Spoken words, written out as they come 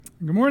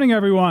Good morning,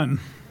 everyone.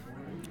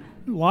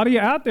 A lot of you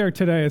out there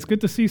today. It's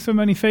good to see so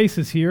many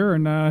faces here,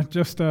 and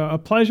just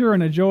a pleasure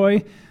and a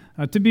joy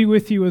to be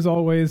with you as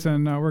always,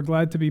 and we're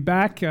glad to be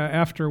back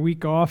after a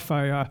week off.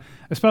 I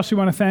especially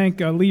want to thank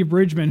Lee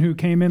Bridgman, who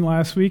came in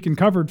last week and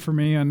covered for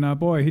me, and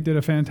boy, he did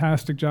a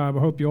fantastic job.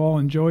 I hope you all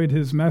enjoyed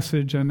his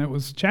message, and it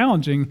was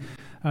challenging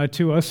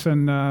to us,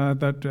 and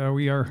that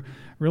we are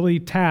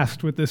really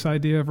tasked with this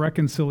idea of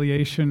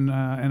reconciliation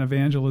and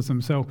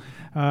evangelism. So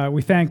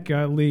we thank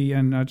Lee,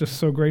 and just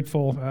so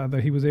grateful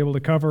that he was able to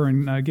cover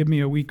and give me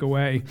a week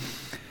away.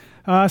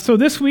 So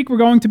this week we're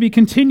going to be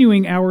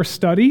continuing our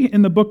study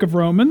in the book of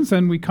Romans,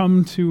 and we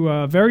come to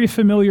a very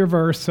familiar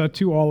verse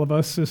to all of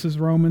us. This is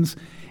Romans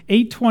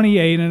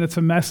 8:28, and it's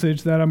a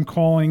message that I'm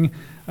calling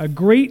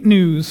Great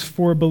News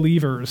for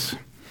Believers.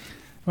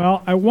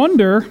 Well, I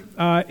wonder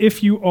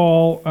if you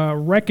all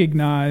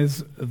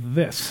recognize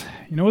this.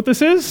 You know what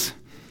this is?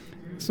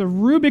 It's a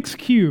Rubik's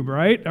Cube,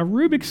 right? A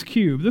Rubik's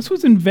Cube. This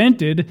was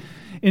invented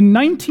in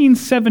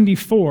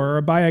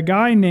 1974 by a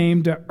guy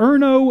named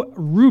Erno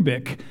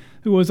Rubik,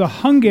 who was a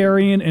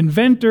Hungarian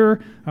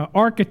inventor,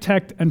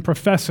 architect, and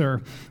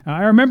professor.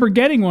 I remember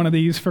getting one of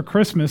these for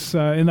Christmas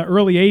in the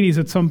early 80s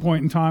at some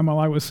point in time while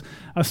I was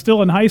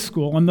still in high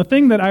school. And the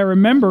thing that I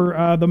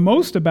remember the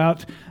most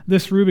about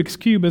this Rubik's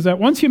Cube is that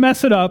once you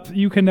mess it up,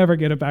 you can never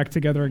get it back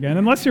together again,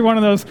 unless you're one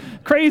of those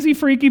crazy,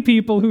 freaky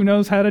people who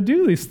knows how to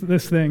do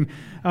this thing.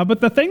 But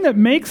the thing that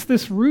makes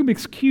this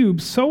Rubik's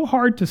Cube so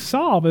hard to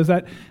solve is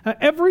that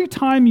every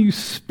time you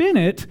spin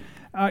it,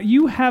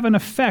 you have an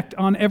effect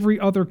on every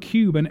other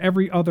cube and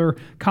every other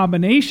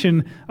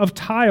combination of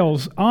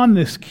tiles on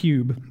this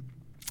cube.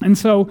 And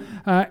so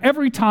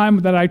every time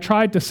that I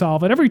tried to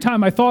solve it, every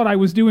time I thought I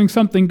was doing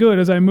something good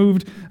as I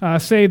moved,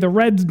 say, a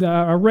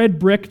red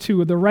brick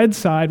to the red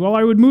side, well,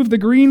 I would move the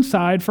green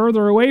side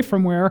further away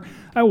from where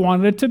I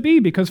wanted it to be,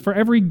 because for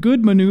every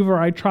good maneuver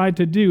I tried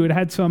to do, it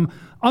had some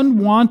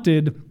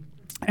unwanted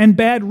and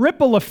bad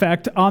ripple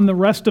effect on the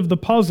rest of the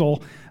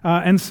puzzle,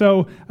 and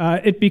so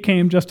it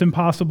became just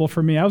impossible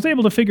for me. I was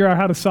able to figure out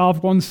how to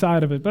solve one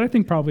side of it, but I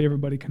think probably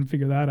everybody can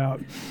figure that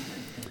out.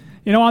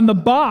 You know, on the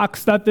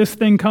box that this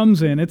thing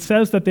comes in, it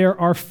says that there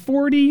are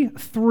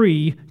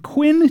 43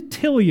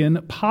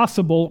 quintillion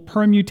possible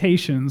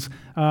permutations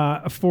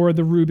for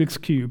the Rubik's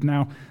Cube.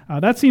 Now,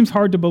 that seems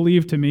hard to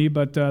believe to me,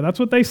 but that's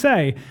what they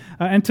say.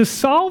 And to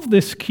solve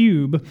this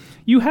cube,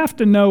 you have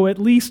to know at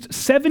least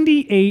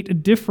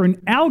 78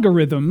 different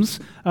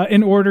algorithms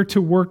in order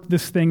to work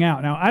this thing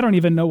out. Now, I don't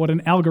even know what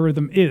an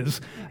algorithm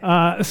is.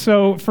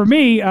 So for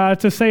me,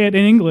 to say it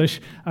in English,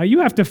 you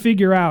have to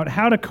figure out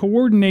how to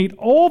coordinate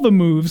all the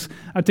moves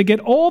to get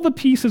all the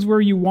pieces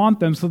where you want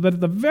them, so that at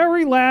the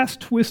very last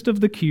twist of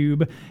the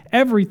cube,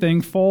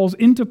 everything falls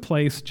into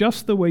place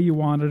just the way you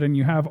want it, and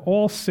you have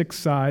all 6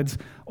 sides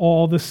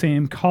all the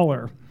same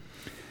color.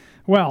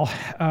 Well,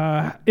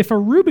 if a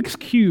Rubik's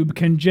Cube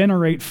can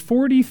generate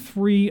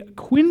 43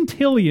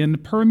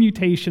 quintillion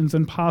permutations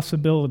and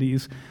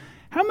possibilities,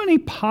 how many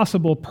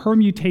possible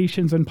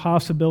permutations and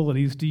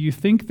possibilities do you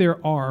think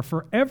there are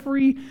for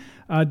every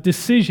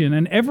decision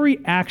and every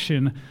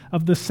action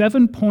of the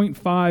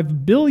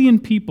 7.5 billion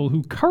people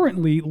who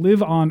currently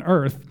live on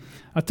Earth,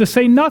 to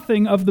say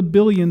nothing of the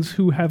billions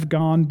who have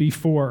gone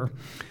before?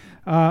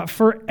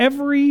 For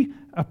every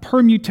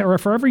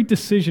for every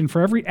decision,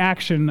 for every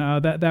action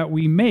that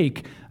we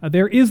make,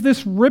 there is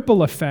this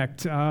ripple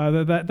effect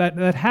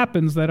that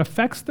happens that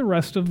affects the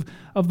rest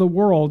of the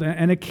world,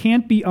 and it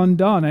can't be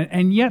undone.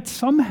 And yet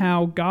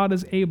somehow God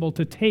is able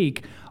to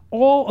take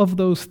all of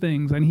those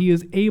things, and He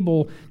is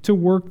able to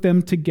work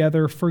them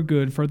together for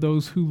good for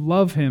those who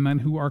love Him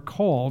and who are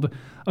called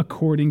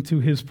according to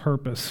His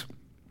purpose.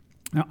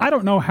 Now, I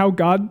don't know how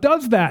God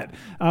does that,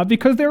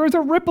 because there is a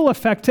ripple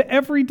effect to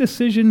every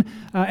decision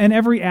and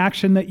every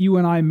action that you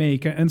and I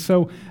make. And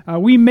so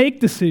we make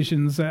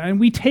decisions and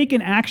we take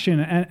an action,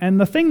 and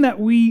the thing that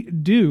we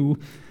do,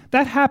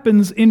 that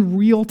happens in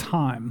real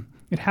time.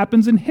 It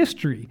happens in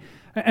history.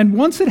 And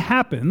once it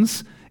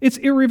happens, it's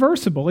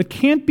irreversible. It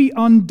can't be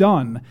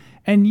undone.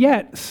 And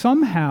yet,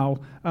 somehow,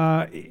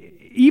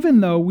 even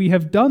though we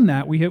have done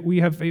that, we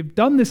have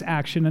done this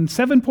action, and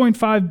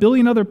 7.5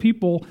 billion other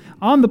people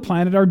on the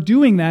planet are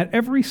doing that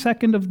every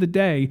second of the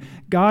day,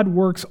 God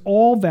works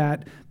all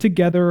that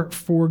together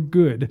for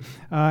good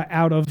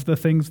out of the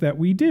things that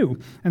we do.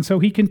 And so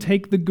He can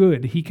take the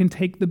good, He can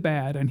take the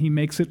bad, and He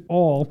makes it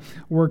all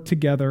work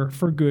together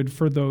for good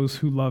for those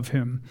who love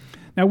Him.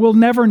 Now, we'll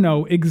never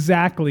know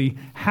exactly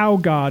how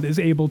God is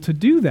able to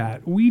do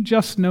that. We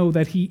just know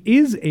that He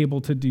is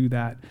able to do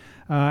that.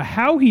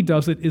 How He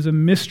does it is a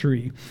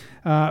mystery.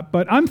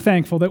 But I'm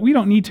thankful that we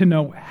don't need to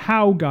know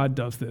how God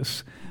does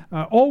this.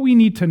 All we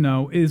need to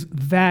know is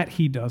that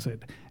He does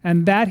it.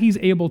 And that He's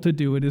able to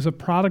do it is a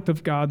product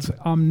of God's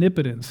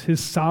omnipotence, His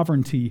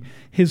sovereignty,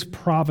 His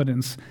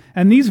providence.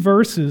 And these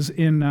verses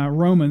in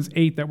Romans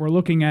 8 that we're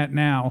looking at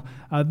now,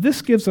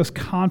 this gives us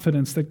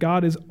confidence that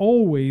God is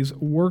always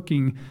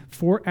working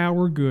for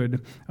our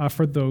good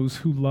for those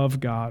who love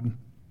God.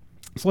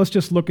 So let's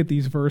just look at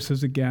these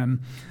verses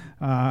again.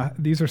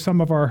 These are some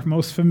of our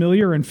most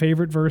familiar and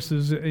favorite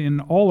verses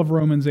in all of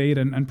Romans 8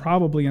 and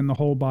probably in the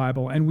whole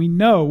Bible. And we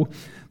know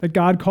that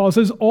God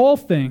causes all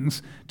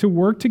things to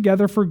work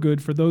together for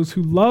good for those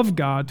who love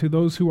God, to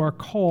those who are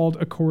called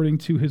according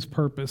to his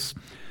purpose.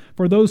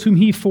 For those whom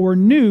he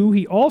foreknew,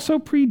 he also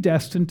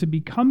predestined to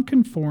become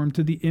conformed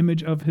to the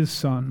image of his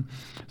Son,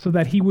 so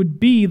that he would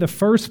be the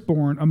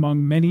firstborn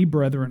among many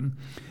brethren.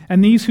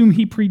 And these whom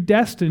he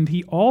predestined,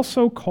 he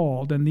also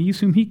called, and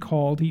these whom he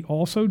called, he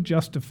also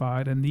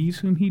justified, and these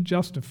whom he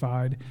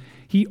justified,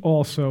 he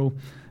also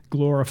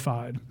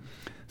glorified.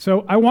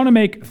 So I want to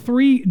make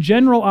three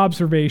general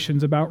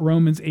observations about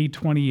Romans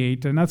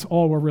 8:28, and that's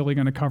all we're really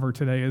going to cover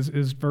today is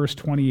verse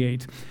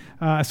 28.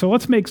 So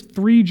let's make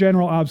three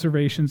general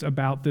observations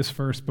about this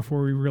verse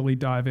before we really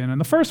dive in. And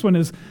the first one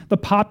is the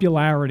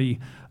popularity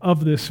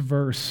of this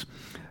verse.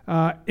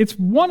 It's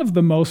one of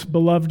the most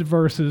beloved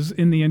verses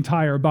in the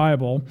entire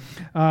Bible,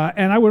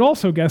 and I would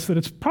also guess that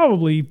it's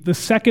probably the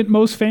second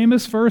most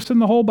famous verse in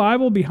the whole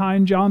Bible,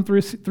 behind John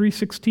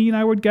 3:16,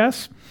 I would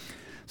guess.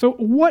 So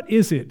what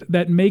is it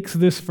that makes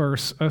this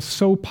verse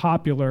so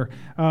popular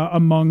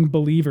among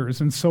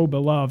believers and so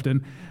beloved?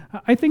 And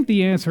I think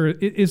the answer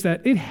is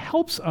that it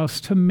helps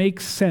us to make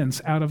sense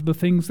out of the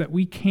things that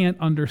we can't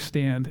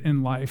understand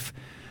in life.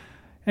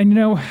 And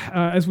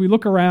as we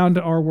look around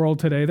our world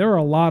today, there are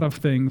a lot of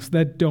things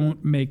that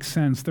don't make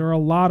sense. There are a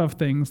lot of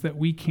things that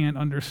we can't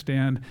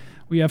understand.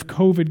 We have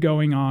COVID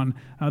going on.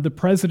 The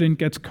president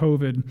gets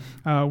COVID.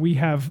 We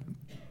have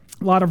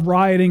a lot of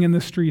rioting in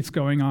the streets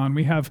going on.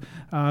 We have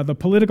the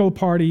political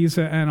parties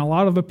and a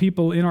lot of the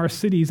people in our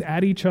cities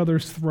at each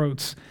other's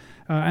throats.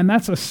 And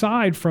that's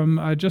aside from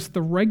just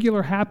the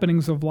regular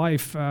happenings of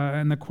life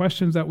and the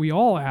questions that we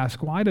all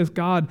ask. Why does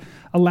God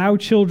allow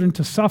children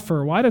to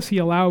suffer? Why does he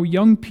allow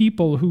young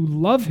people who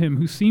love him,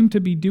 who seem to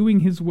be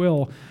doing his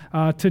will,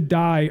 to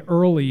die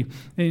early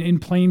in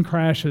plane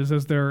crashes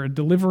as they're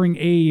delivering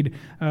aid,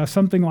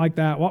 something like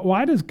that?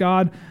 Why does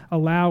God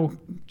allow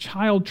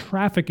child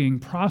trafficking,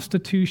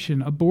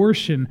 prostitution,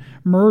 abortion,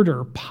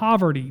 murder,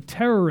 poverty,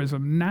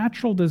 terrorism,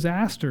 natural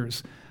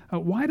disasters?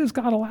 Why does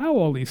God allow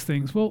all these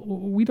things? Well,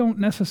 we don't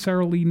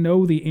necessarily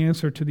know the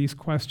answer to these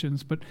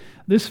questions, but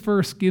this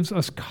verse gives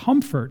us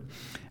comfort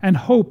and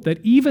hope that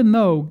even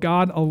though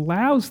God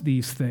allows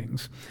these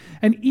things,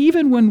 and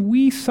even when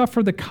we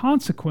suffer the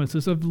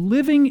consequences of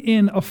living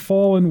in a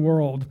fallen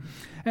world,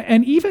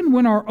 and even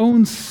when our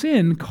own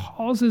sin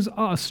causes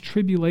us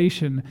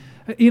tribulation,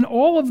 in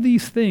all of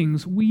these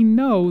things, we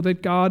know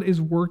that God is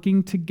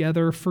working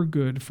together for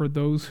good for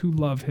those who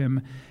love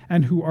him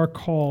and who are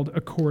called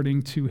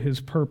according to his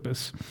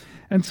purpose.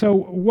 And so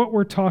what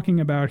we're talking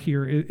about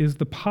here is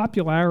the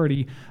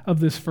popularity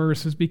of this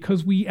verse is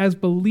because we as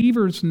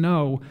believers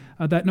know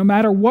that no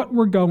matter what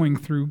we're going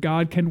through,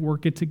 God can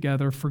work it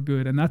together for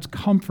good. And that's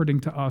comforting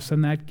to us,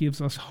 and that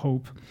gives us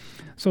hope.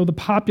 So the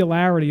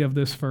popularity of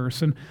this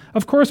verse. And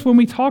of course, when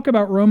we talk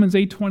about Romans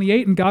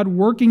 8:28 and God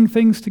working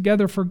things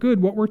together for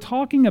good, what we're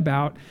talking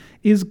about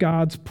is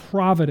God's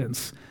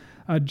providence.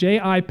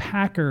 J.I.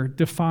 Packer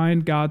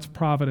defined God's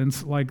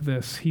providence like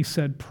this. He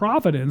said,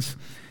 "Providence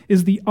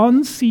is the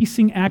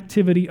unceasing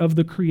activity of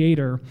the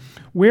Creator,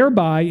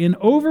 whereby in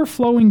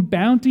overflowing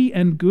bounty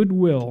and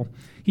goodwill,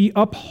 he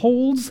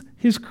upholds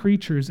his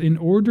creatures in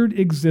ordered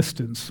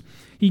existence.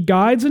 He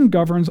guides and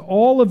governs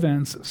all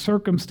events,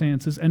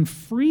 circumstances, and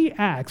free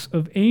acts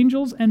of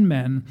angels and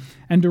men,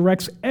 and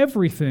directs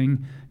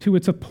everything to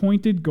its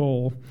appointed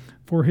goal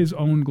for his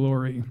own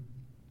glory."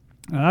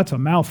 Now, that's a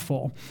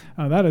mouthful.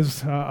 That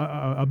is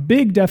a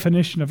big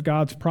definition of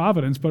God's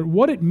providence, but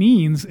what it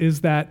means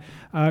is that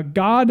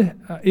God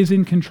is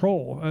in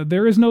control.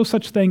 There is no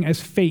such thing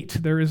as fate.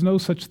 There is no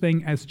such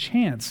thing as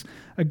chance.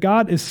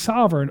 God is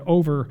sovereign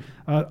over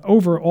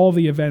all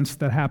the events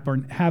that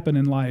happen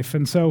in life.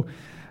 And so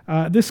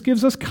this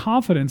gives us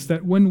confidence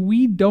that when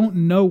we don't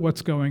know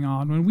what's going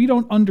on, when we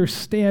don't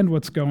understand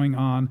what's going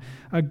on,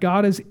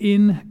 God is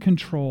in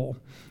control.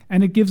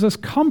 And it gives us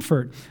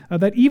comfort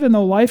that even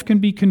though life can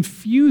be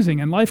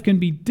confusing and life can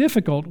be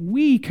difficult,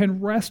 we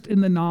can rest in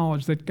the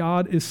knowledge that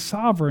God is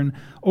sovereign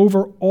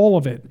over all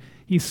of it.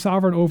 He's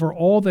sovereign over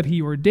all that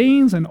he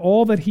ordains and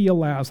all that he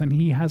allows, and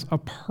he has a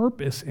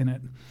purpose in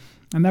it.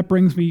 And that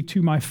brings me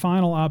to my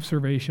final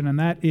observation, and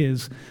that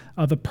is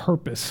the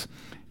purpose.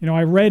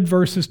 I read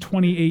verses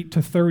 28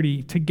 to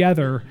 30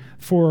 together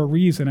for a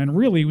reason, and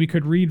really we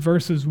could read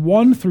verses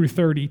 1 through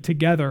 30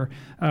 together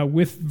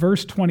with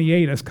verse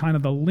 28 as kind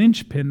of the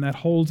linchpin that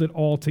holds it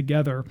all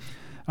together.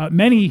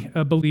 Many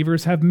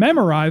believers have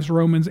memorized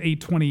Romans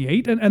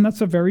 8:28, and that's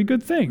a very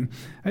good thing.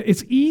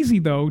 It's easy,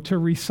 though, to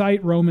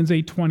recite Romans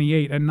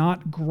 8:28 and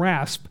not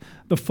grasp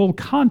the full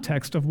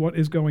context of what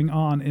is going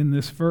on in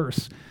this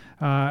verse.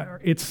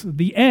 It's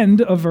the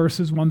end of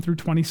verses 1 through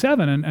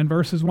 27, and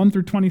verses 1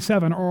 through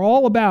 27 are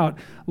all about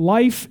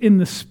life in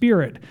the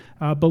Spirit.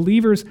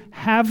 Believers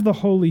have the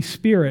Holy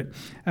Spirit,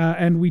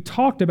 and we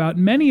talked about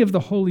many of the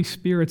Holy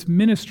Spirit's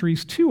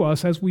ministries to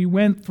us as we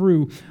went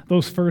through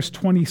those first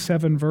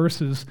 27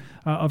 verses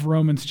of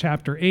Romans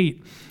chapter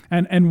 8.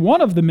 And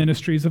one of the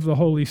ministries of the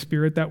Holy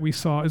Spirit that we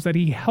saw is that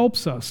he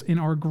helps us in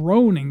our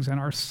groanings and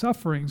our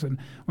sufferings. And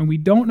when we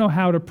don't know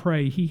how to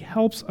pray, he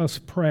helps us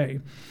pray.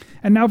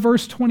 And now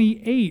verse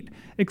 28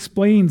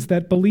 explains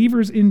that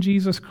believers in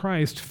Jesus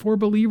Christ, for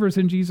believers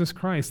in Jesus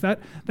Christ, that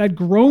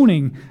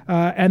groaning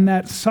and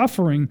that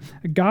suffering,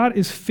 God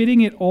is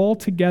fitting it all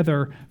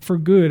together for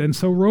good. And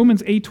so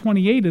Romans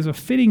 8:28 is a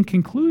fitting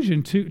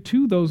conclusion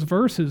to those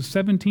verses,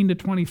 17 to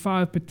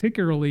 25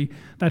 particularly,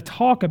 that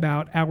talk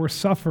about our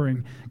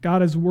suffering.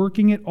 God is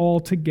working it all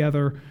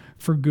together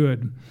for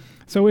good.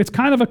 So it's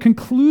kind of a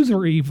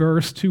conclusory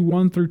verse to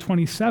 1 through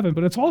 27,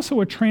 but it's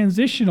also a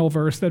transitional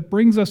verse that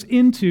brings us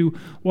into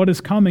what is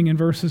coming in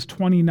verses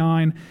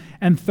 29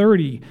 and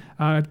 30,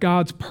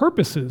 God's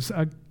purposes.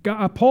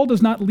 Paul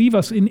does not leave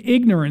us in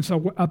ignorance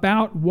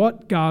about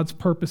what God's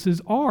purposes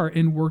are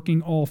in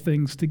working all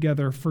things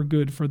together for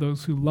good for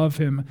those who love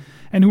him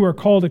and who are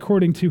called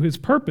according to his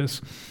purpose.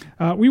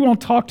 We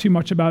won't talk too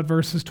much about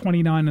verses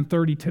 29 and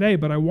 30 today,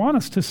 but I want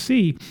us to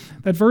see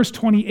that verse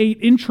 28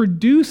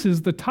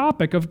 introduces the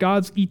topic of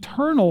God's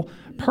eternal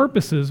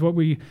purposes, what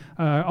we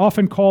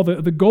often call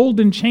the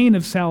golden chain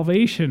of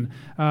salvation,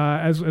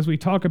 as we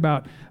talk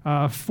about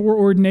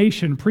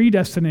foreordination,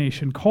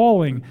 predestination,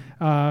 calling,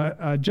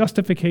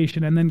 justification,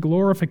 and then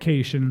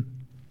glorification.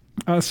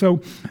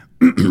 So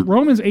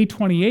Romans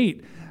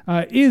 8:28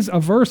 is a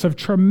verse of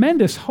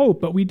tremendous hope,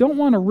 but we don't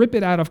want to rip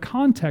it out of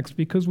context,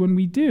 because when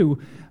we do,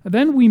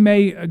 then we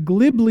may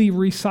glibly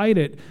recite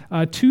it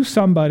to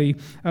somebody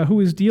who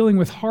is dealing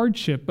with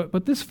hardship.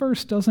 But this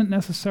verse doesn't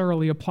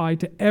necessarily apply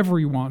to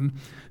everyone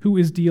who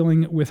is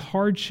dealing with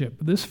hardship.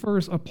 This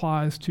verse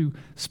applies to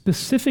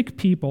specific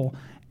people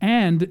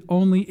and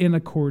only in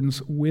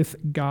accordance with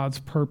God's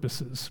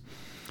purposes.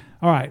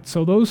 All right,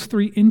 so those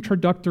three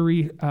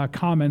introductory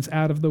comments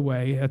out of the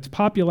way. It's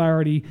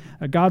popularity,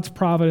 God's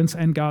providence,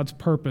 and God's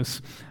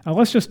purpose.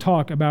 Let's just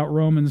talk about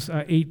Romans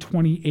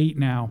 8:28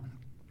 now,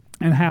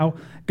 and how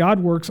God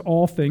works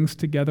all things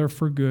together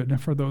for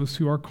good for those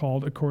who are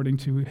called according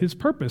to his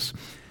purpose.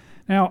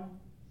 Now,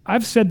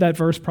 I've said that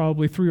verse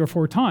probably 3 or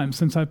 4 times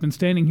since I've been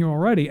standing here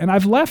already, and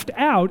I've left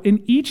out,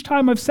 in each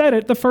time I've said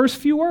it, the first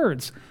few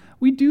words.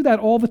 We do that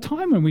all the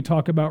time when we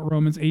talk about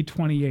Romans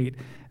 8:28,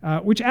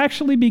 which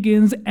actually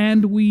begins,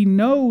 and we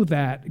know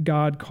that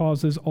God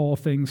causes all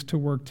things to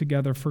work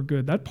together for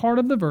good. That part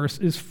of the verse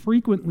is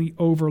frequently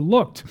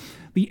overlooked.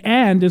 The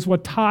 "and" is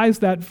what ties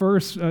that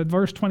verse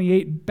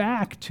 28,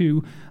 back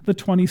to the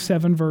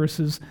 27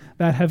 verses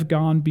that have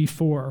gone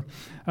before.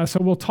 So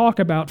we'll talk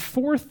about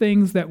 4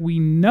 things that we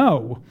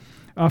know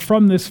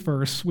from this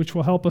verse, which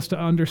will help us to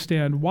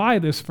understand why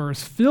this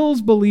verse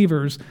fills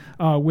believers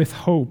with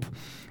hope.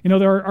 You know,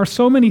 there are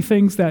so many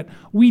things that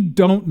we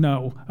don't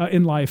know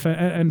in life,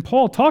 and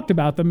Paul talked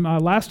about them.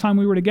 Last time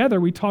we were together,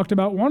 we talked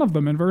about one of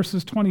them. In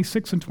verses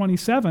 26 and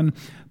 27,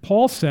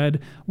 Paul said,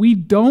 we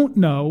don't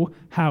know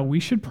how we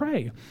should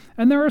pray.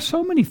 And there are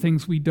so many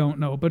things we don't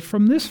know, but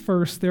from this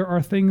verse, there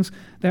are things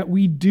that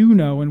we do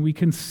know, and we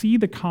can see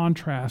the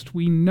contrast.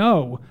 We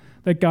know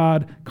that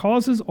God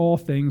causes all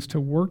things to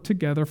work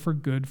together for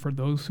good for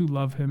those who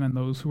love him and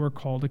those who are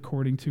called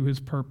according to his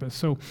purpose.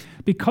 So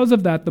because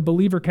of that, the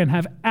believer can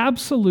have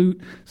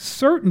absolute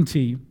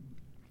certainty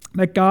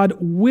that God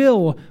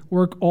will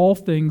work all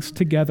things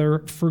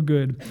together for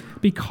good,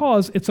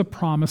 because it's a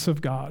promise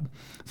of God.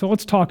 So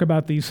let's talk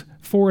about these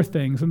 4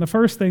 things. And the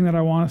first thing that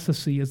I want us to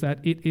see is that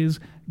it is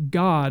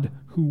God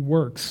who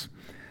works.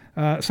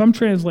 Some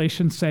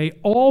translations say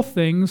all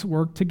things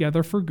work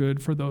together for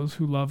good for those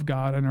who love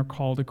God and are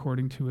called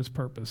according to his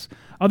purpose.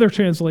 Other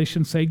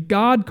translations say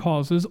God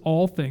causes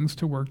all things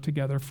to work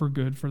together for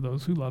good for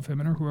those who love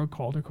him and who are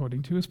called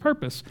according to his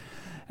purpose.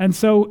 And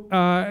so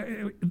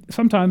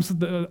sometimes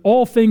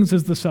all things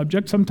is the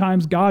subject.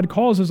 Sometimes God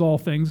causes all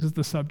things is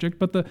the subject.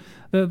 But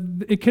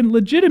it can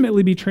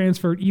legitimately be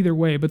transferred either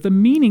way. But the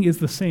meaning is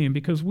the same,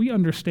 because we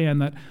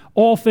understand that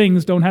all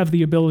things don't have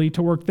the ability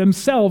to work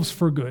themselves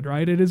for good,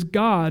 right? It is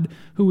God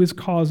who is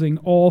causing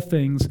all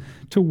things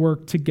to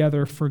work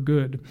together for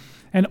good.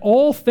 And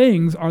all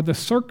things are the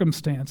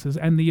circumstances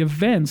and the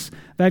events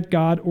that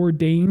God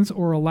ordains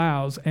or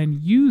allows and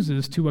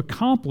uses to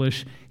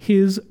accomplish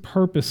his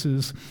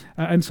purposes.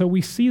 And so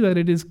we see that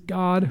it is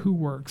God who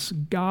works.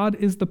 God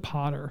is the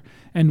potter,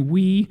 and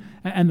we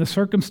and the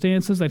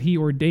circumstances that he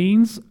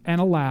ordains and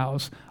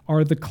allows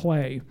are the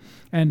clay.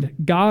 And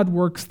God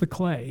works the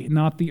clay,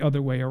 not the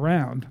other way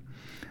around.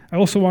 I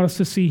also want us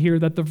to see here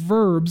that the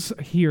verbs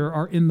here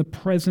are in the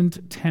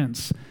present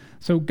tense.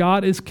 So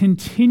God is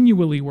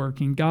continually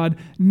working. God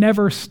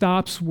never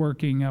stops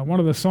working. One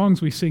of the songs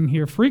we sing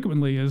here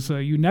frequently is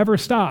you never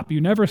stop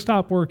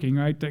working,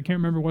 right? I can't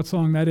remember what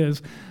song that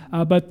is,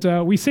 but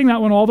we sing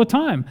that one all the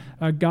time.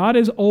 God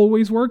is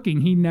always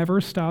working. He never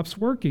stops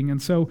working.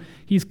 And so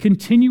he's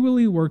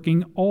continually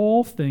working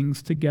all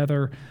things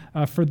together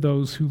for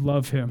those who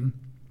love him.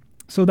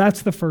 So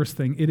that's the first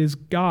thing. It is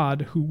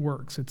God who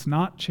works. It's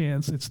not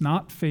chance. It's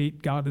not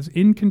fate. God is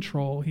in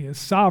control. He is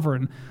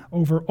sovereign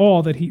over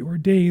all that he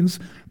ordains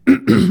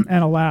and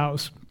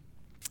allows.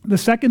 The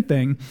second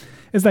thing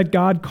is that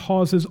God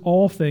causes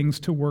all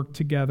things to work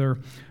together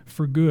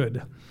for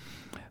good.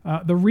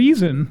 The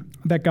reason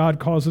that God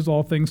causes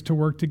all things to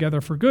work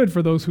together for good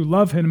for those who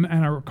love him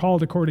and are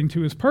called according to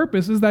his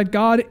purpose is that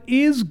God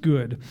is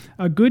good.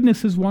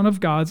 Goodness is one of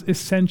God's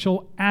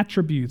essential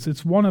attributes.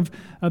 It's one of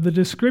the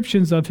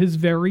descriptions of his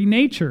very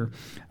nature.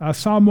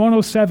 Psalm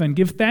 107,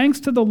 give thanks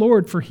to the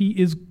Lord, for he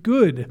is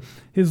good.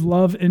 His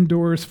love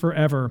endures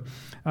forever.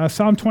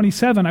 Psalm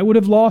 27, I would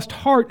have lost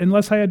heart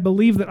unless I had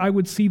believed that I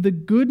would see the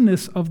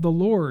goodness of the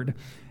Lord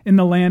in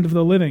the land of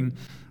the living.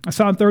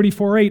 Psalm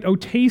 34:8, oh,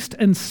 taste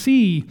and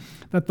see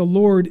that the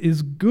Lord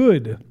is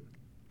good.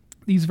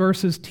 These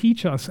verses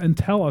teach us and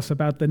tell us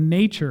about the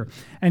nature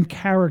and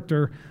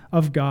character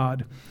of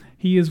God.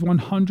 He is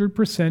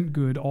 100%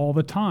 good all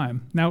the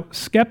time. Now,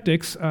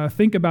 skeptics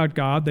think about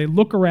God. They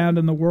look around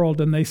in the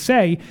world and they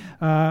say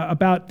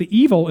about the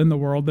evil in the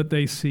world that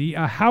they see,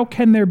 how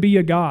can there be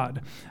a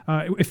God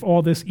if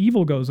all this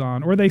evil goes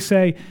on? Or they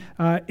say,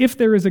 if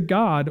there is a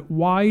God,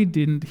 why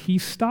didn't he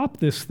stop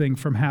this thing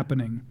from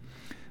happening?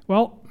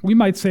 Well, we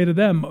might say to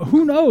them,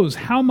 who knows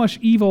how much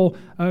evil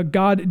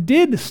God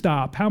did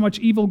stop, how much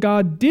evil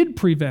God did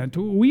prevent.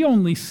 We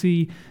only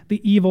see the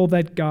evil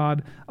that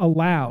God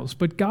allows.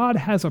 But God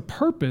has a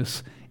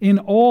purpose in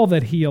all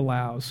that he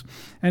allows.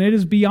 And it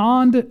is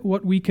beyond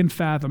what we can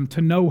fathom to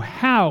know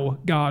how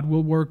God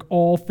will work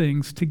all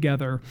things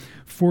together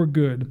for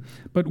good.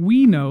 But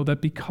we know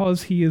that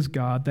because he is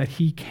God, that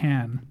he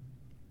can.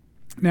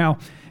 Now,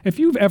 if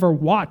you've ever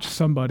watched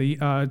somebody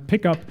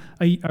pick up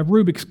a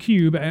Rubik's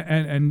Cube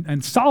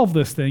and solve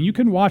this thing, you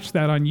can watch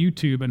that on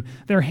YouTube, and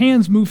their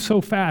hands move so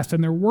fast,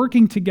 and they're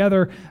working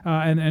together,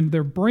 and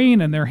their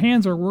brain and their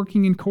hands are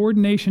working in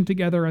coordination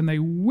together, and they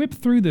whip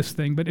through this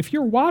thing. But if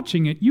you're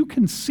watching it, you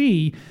can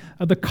see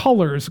the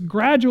colors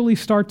gradually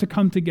start to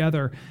come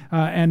together,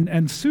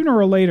 and sooner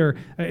or later,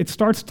 it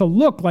starts to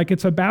look like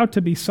it's about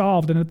to be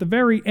solved, and at the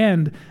very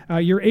end,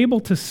 you're able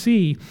to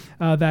see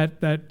that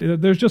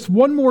there's just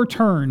one more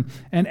turn,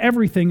 and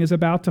everything is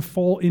about to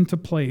fall into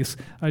place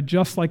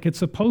just like it's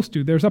supposed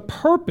to. There's a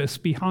purpose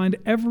behind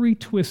every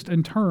twist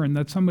and turn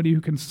that somebody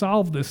who can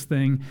solve this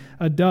thing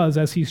does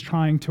as he's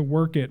trying to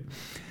work it.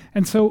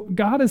 And so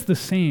God is the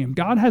same.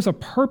 God has a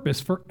purpose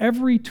for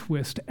every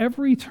twist,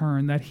 every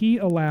turn that he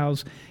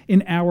allows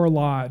in our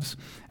lives.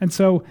 And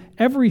so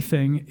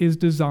everything is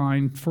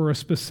designed for a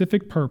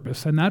specific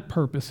purpose, and that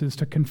purpose is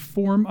to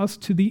conform us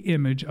to the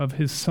image of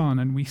his Son.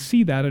 And we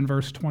see that in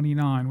verse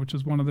 29, which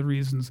is one of the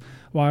reasons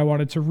why I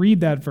wanted to read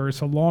that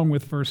verse along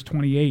with verse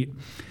 28.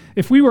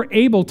 If we were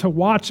able to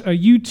watch a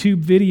YouTube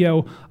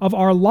video of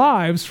our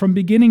lives from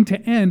beginning to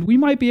end, we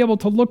might be able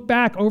to look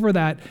back over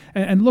that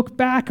and look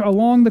back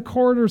along the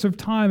corridors of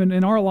time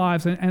in our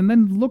lives and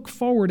then look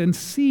forward and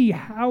see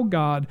how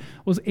God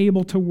was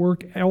able to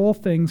work all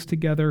things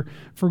together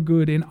for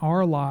good in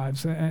our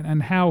lives,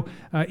 and how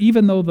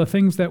even though the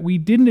things that we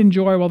didn't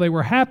enjoy while they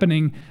were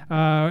happening,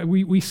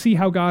 we see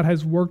how God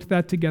has worked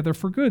that together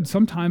for good.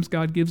 Sometimes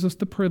God gives us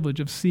the privilege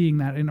of seeing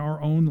that in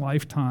our own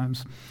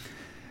lifetimes.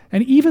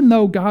 And even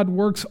though God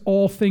works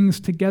all things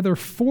together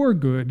for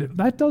good,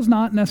 that does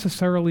not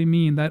necessarily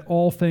mean that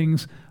all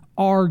things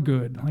are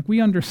good. Like,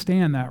 we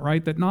understand that,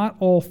 right? That not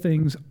all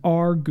things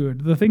are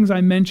good. The things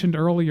I mentioned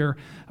earlier,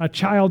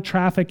 child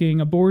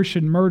trafficking,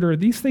 abortion, murder,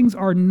 these things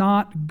are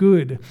not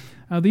good.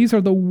 These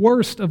are the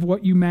worst of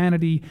what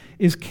humanity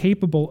is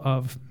capable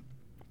of.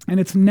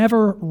 And it's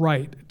never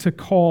right to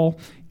call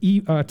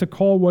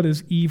what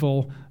is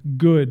evil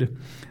good.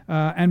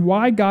 And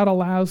why God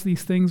allows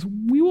these things,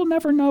 we will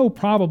never know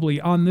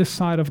probably on this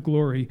side of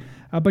glory.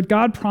 But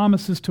God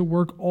promises to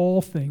work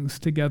all things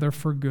together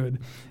for good.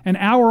 And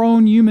our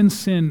own human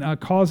sin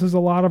causes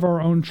a lot of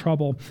our own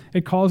trouble.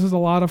 It causes a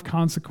lot of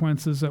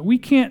consequences. We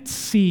can't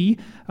see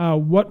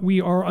what we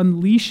are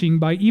unleashing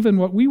by even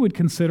what we would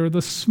consider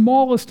the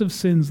smallest of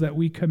sins that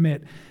we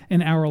commit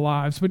in our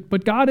lives.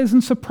 But God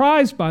isn't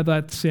surprised by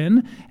that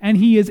sin, and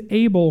he is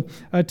able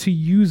to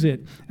use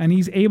it. And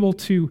he's able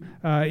to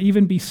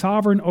even be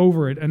sovereign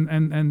over it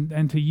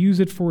and to use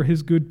it for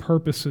his good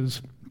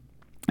purposes.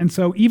 And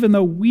so even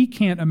though we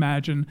can't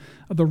imagine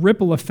the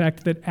ripple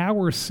effect that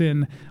our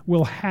sin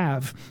will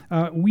have,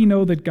 we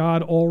know that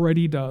God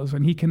already does,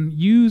 and he can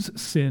use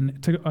sin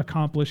to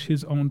accomplish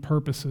his own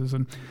purposes.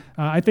 And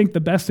I think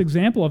the best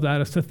example of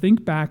that is to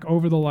think back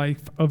over the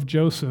life of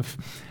Joseph.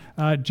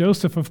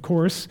 Joseph, of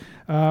course,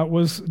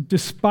 was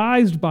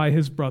despised by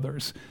his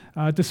brothers.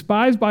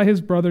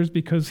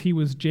 Because he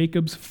was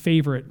Jacob's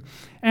favorite,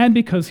 and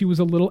because he was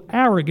a little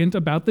arrogant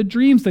about the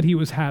dreams that he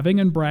was having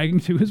and bragging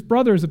to his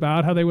brothers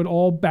about how they would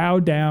all bow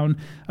down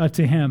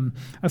to him.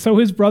 So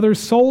his brothers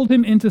sold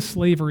him into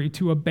slavery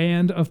to a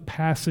band of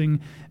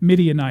passing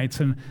Midianites,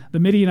 and the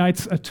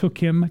Midianites took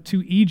him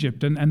to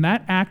Egypt, and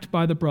that act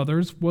by the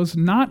brothers was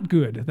not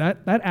good.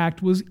 That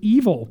act was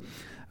evil.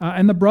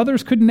 And the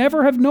brothers could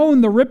never have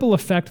known the ripple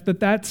effect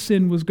that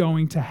sin was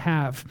going to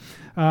have.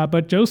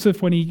 But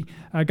Joseph, when he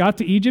got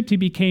to Egypt, he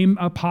became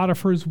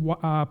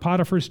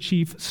Potiphar's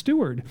chief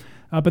steward.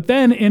 But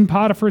then in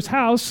Potiphar's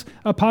house,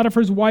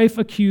 Potiphar's wife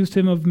accused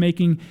him of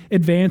making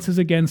advances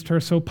against her,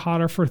 so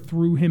Potiphar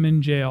threw him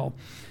in jail.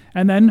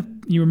 And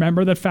then you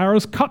remember that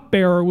Pharaoh's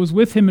cupbearer was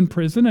with him in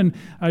prison,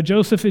 and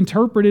Joseph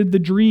interpreted the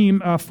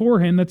dream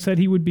for him that said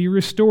he would be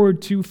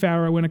restored to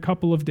Pharaoh in a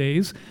couple of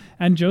days.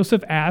 And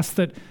Joseph asked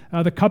that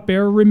the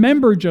cupbearer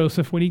remember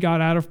Joseph when he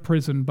got out of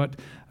prison. But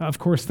of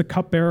course, the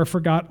cupbearer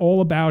forgot all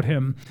about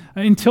him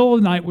until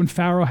the night when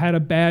Pharaoh had a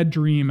bad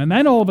dream. And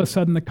then all of a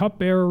sudden, the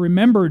cupbearer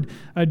remembered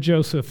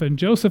Joseph. And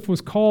Joseph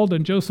was called,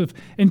 and Joseph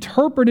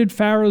interpreted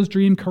Pharaoh's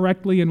dream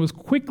correctly and was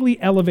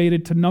quickly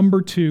elevated to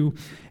number 2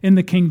 in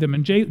the kingdom.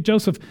 And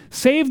Joseph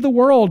saved the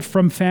world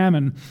from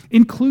famine,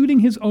 including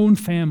his own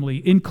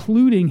family,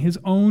 including his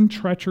own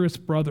treacherous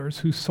brothers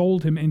who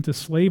sold him into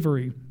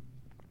slavery.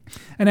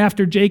 And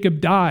after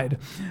Jacob died,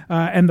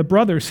 and the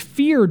brothers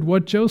feared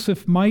what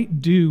Joseph might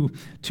do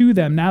to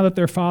them now that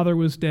their father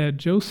was dead,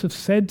 Joseph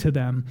said to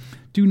them,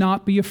 "Do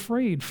not be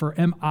afraid, for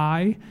am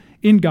I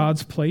in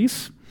God's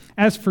place?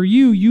 As for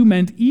you, you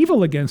meant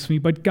evil against me,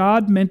 but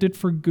God meant it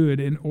for good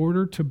in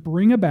order to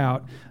bring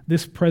about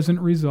this present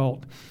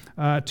result,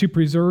 to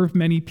preserve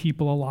many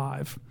people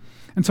alive."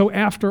 And so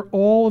after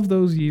all of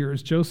those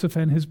years, Joseph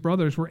and his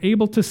brothers were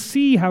able to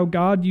see how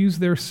God used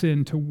their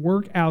sin to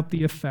work out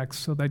the effects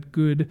so that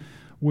good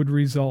would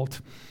result.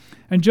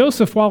 And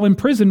Joseph, while in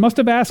prison, must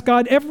have asked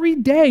God every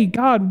day,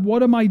 "God,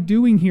 what am I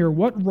doing here?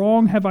 What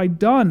wrong have I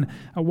done?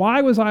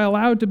 Why was I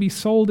allowed to be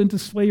sold into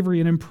slavery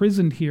and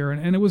imprisoned here?"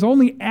 And it was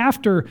only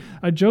after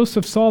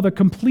Joseph saw the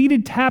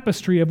completed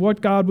tapestry of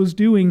what God was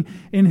doing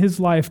in his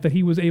life that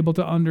he was able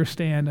to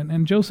understand.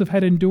 And Joseph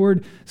had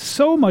endured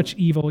so much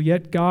evil,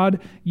 yet God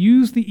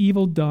used the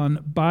evil done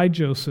by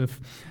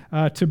Joseph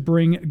to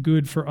bring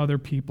good for other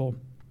people.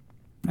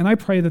 And I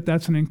pray that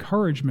that's an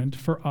encouragement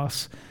for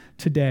us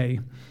today.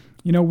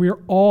 You know, we're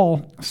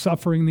all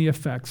suffering the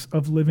effects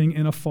of living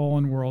in a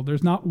fallen world.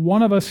 There's not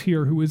one of us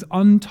here who is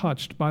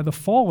untouched by the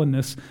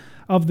fallenness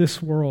of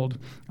this world.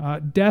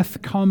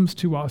 Death comes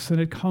to us, and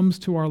it comes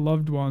to our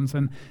loved ones,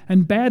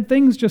 and bad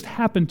things just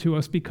happen to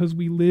us because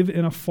we live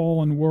in a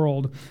fallen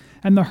world.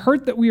 And the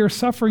hurt that we are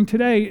suffering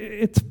today,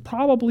 it's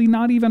probably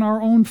not even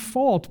our own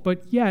fault,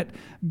 but yet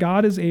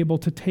God is able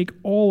to take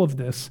all of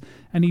this,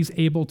 and he's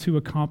able to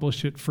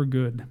accomplish it for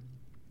good.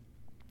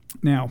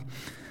 Now,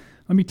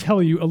 let me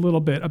tell you a little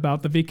bit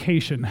about the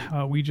vacation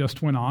we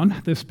just went on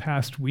this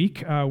past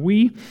week.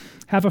 We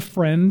have a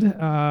friend.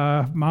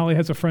 Molly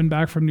has a friend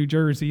back from New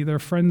Jersey. Their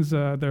friends'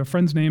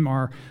 name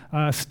are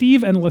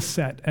Steve and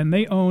Lisette, and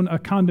they own a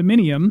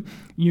condominium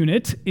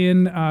unit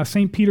in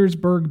St.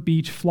 Petersburg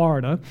Beach,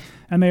 Florida.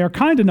 And they are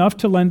kind enough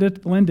to lend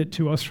it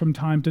to us from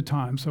time to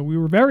time. So we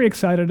were very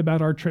excited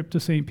about our trip to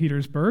St.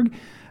 Petersburg.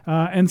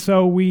 And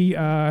so we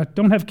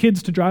don't have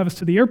kids to drive us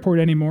to the airport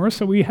anymore,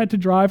 so we had to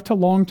drive to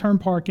long-term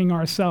parking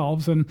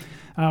ourselves. And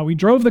we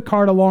drove the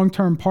car to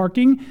long-term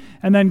parking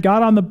and then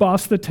got on the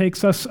bus that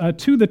takes us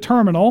to the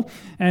terminal.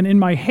 And in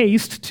my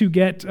haste to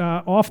get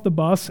off the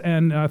bus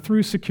and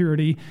through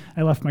security,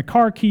 I left my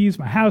car keys,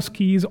 my house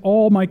keys,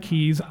 all my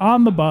keys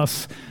on the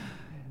bus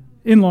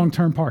in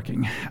long-term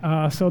parking.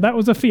 So that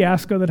was a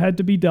fiasco that had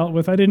to be dealt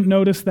with. I didn't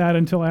notice that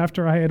until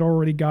after I had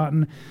already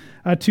gotten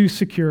to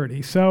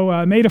security. So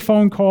I made a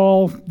phone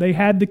call. They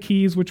had the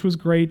keys, which was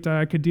great.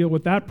 I could deal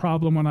with that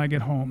problem when I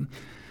get home.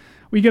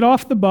 We get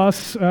off the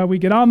bus, we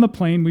get on the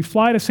plane, we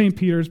fly to St.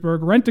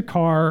 Petersburg, rent a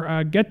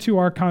car, get to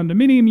our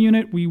condominium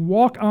unit, we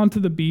walk onto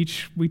the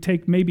beach, we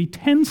take maybe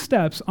 10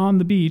 steps on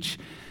the beach,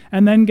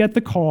 and then get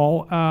the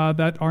call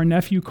that our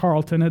nephew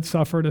Carlton had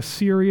suffered a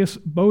serious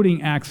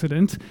boating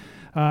accident,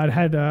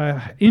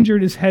 had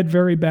injured his head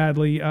very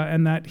badly,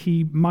 and that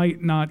he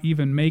might not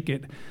even make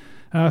it.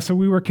 So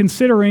we were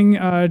considering,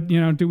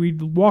 do we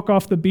walk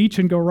off the beach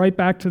and go right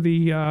back to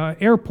the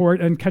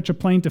airport and catch a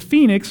plane to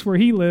Phoenix, where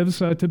he lives,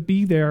 to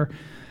be there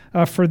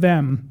for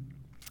them.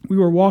 We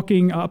were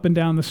walking up and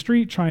down the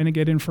street trying to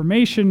get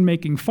information,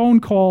 making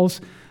phone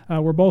calls.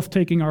 We're both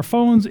taking our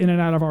phones in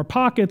and out of our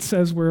pockets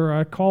as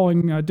we're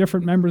calling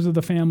different members of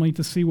the family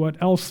to see what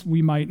else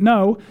we might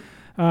know.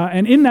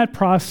 And in that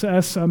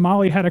process,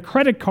 Molly had a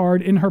credit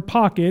card in her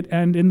pocket,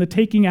 and in the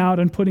taking out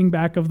and putting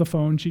back of the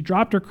phone, she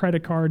dropped her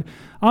credit card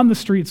on the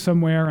street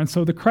somewhere, and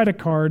so the credit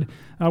card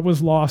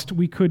was lost.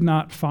 We could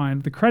not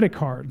find the credit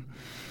card.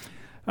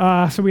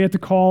 So we had to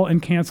call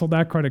and cancel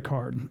that credit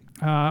card.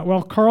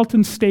 Well,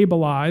 Carlton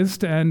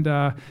stabilized, and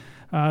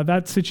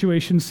that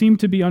situation seemed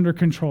to be under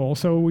control.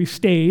 So we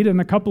stayed,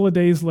 and a couple of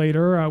days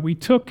later, we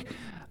took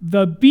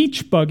the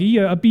beach buggy,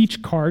 a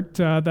beach cart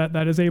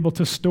that is able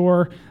to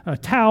store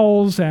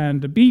towels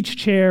and beach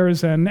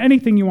chairs and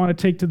anything you want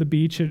to take to the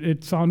beach.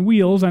 It's on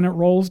wheels, and it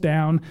rolls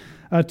down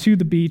to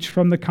the beach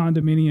from the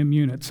condominium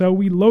unit. So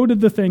we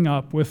loaded the thing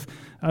up with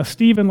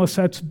Steve and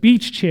Lisette's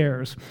beach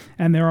chairs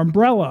and their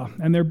umbrella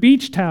and their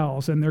beach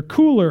towels and their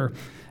cooler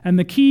and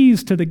the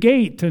keys to the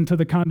gate and to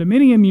the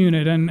condominium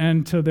unit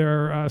and to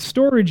their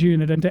storage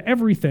unit and to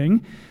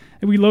everything.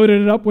 And we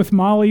loaded it up with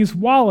Molly's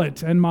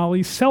wallet and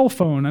Molly's cell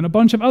phone and a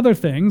bunch of other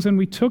things, and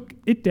we took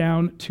it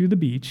down to the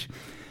beach.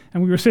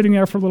 And we were sitting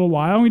there for a little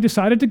while, and we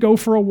decided to go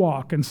for a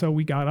walk. And so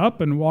we got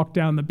up and walked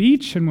down the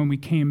beach, and when we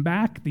came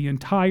back, the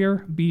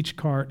entire beach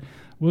cart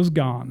was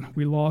gone.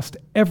 We lost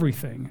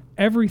everything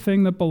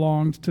that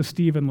belonged to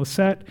Stephen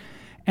Lissette,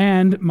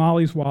 and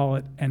Molly's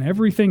wallet, and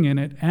everything in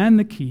it, and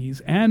the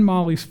keys, and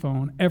Molly's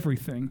phone,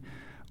 everything,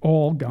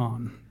 all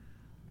gone.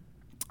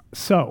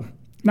 So,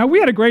 now we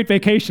had a great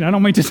vacation. I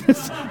don't mean to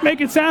just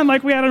make it sound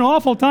like we had an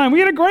awful time. We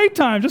had a great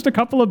time. Just a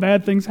couple of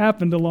bad things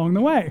happened along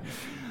the way.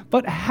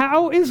 But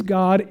how is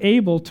God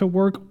able to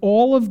work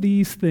all of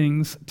these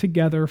things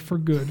together for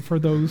good for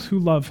those who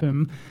love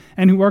him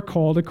and who are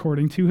called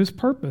according to his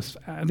purpose?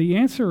 The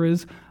answer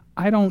is,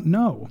 I don't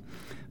know.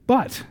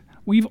 But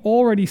we've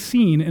already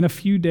seen in a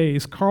few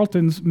days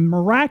Carlton's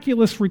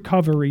miraculous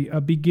recovery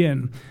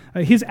begin.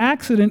 His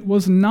accident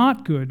was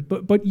not good,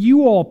 but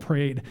you all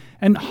prayed,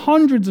 and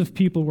hundreds of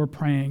people were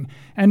praying,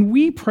 and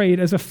we prayed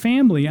as a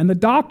family, and the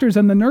doctors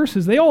and the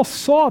nurses, they all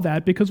saw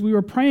that because we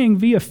were praying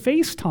via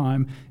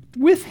FaceTime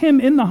with him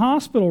in the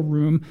hospital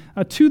room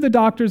to the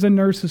doctors and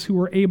nurses who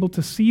were able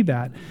to see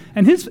that.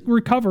 And his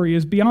recovery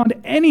is beyond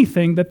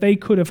anything that they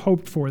could have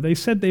hoped for. They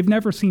said they've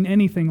never seen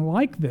anything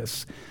like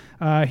this.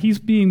 He's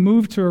being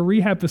moved to a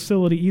rehab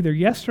facility either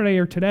yesterday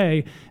or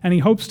today, and he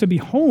hopes to be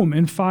home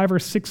in 5 or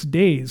 6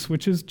 days,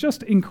 which is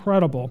just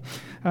incredible.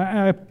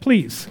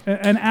 Please,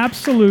 an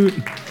absolute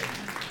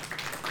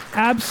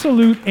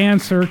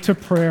answer to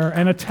prayer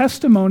and a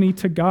testimony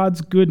to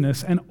God's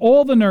goodness, and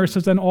all the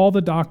nurses and all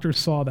the doctors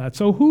saw that.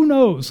 So who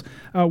knows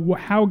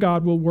how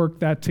God will work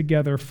that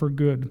together for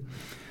good.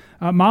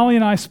 Molly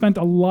and I spent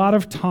a lot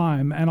of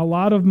time and a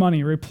lot of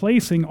money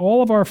replacing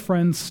all of our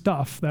friends'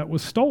 stuff that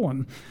was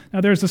stolen. Now,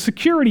 there's a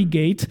security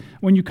gate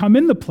when you come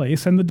in the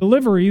place, and the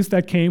deliveries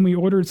that came, we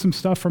ordered some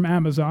stuff from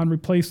Amazon,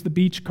 replaced the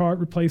beach cart,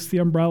 replaced the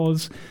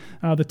umbrellas,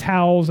 the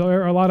towels, a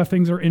lot of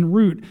things are en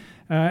route.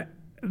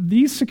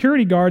 These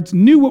security guards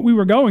knew what we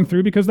were going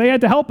through because they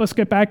had to help us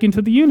get back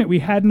into the unit. We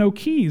had no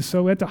keys,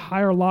 so we had to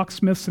hire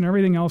locksmiths and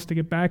everything else to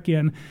get back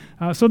in.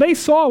 So they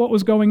saw what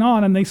was going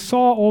on, and they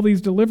saw all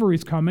these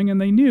deliveries coming, and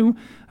they knew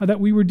that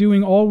we were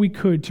doing all we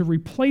could to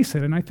replace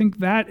it. And I think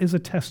that is a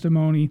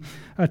testimony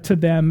to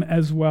them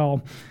as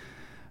well.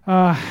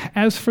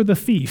 As for the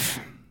thief,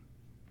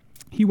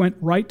 he went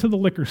right to the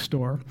liquor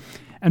store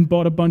and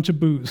bought a bunch of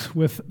booze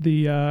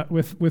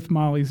with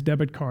Molly's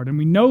debit card. And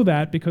we know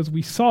that because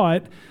we saw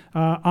it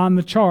on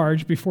the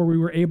charge before we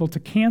were able to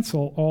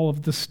cancel all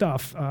of the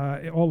stuff,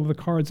 all of the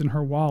cards in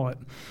her wallet.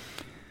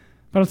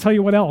 But I'll tell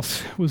you what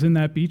else was in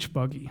that beach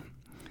buggy.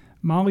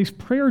 Molly's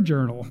prayer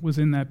journal was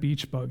in that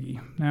beach buggy.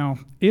 Now,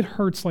 it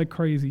hurts like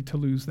crazy to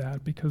lose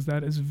that because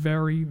that is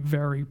very,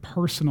 very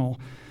personal.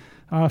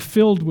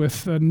 Filled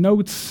with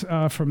notes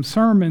from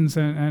sermons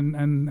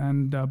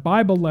and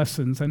Bible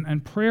lessons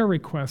and prayer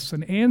requests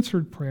and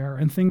answered prayer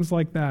and things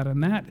like that.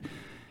 And that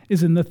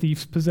is in the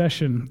thief's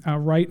possession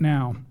right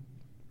now.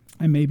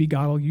 And maybe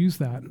God will use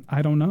that.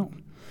 I don't know.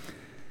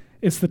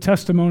 It's the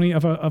testimony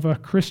of a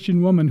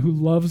Christian woman who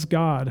loves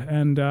God.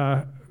 And,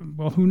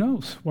 who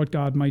knows what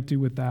God might do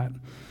with that.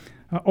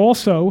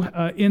 Also,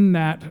 in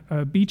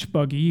that beach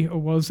buggy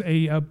was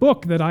a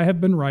book that I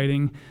have been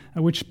writing,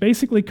 which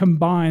basically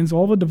combines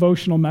all the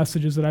devotional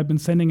messages that I've been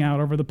sending out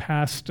over the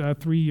past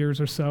 3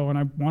 years or so, and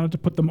I wanted to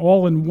put them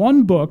all in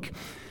one book,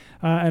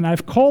 and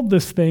I've called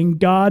this thing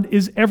God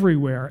is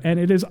Everywhere, and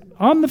it is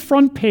on the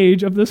front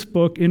page of this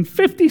book in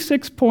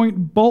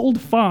 56-point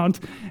bold font,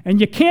 and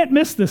you can't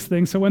miss this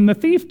thing. So when the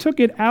thief took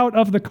it out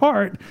of the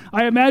cart,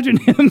 I imagine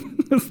him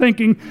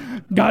thinking,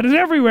 God is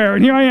everywhere,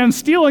 and here I am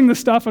stealing the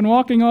stuff and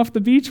walking off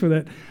the beach with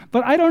it.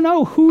 But I don't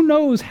know. Who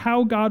knows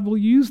how God will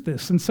use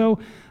this? And so,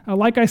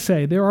 like I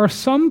say, there are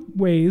some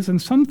ways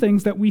and some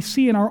things that we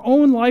see in our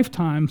own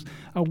lifetimes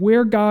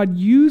where God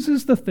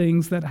uses the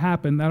things that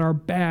happen that are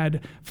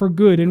bad for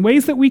good in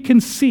ways that we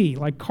can see,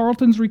 like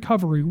Carlton's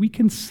recovery. We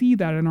can see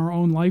that in our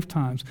own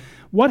lifetimes.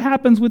 What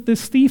happens with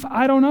this thief?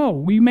 I don't know.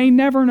 We may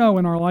never know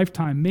in our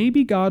lifetime.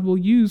 Maybe God will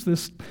use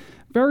this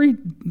very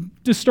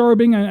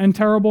disturbing and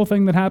terrible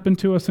thing that happened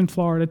to us in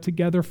Florida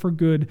together for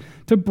good,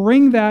 to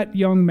bring that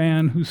young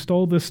man who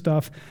stole this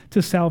stuff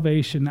to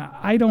salvation.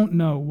 I don't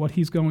know what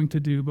he's going to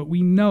do, but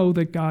we know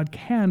that God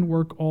can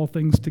work all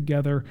things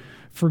together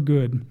for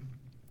good.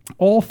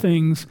 All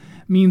things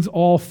means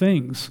all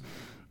things.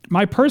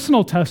 My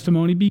personal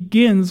testimony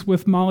begins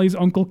with Molly's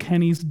Uncle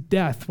Kenny's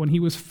death when he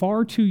was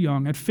far too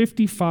young, at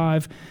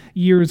 55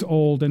 years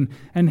old.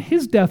 And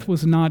his death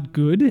was not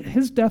good.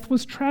 His death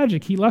was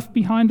tragic. He left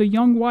behind a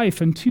young wife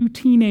and 2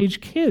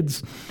 teenage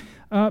kids.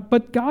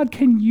 But God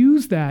can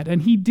use that,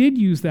 and he did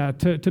use that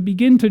to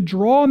begin to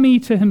draw me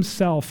to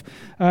himself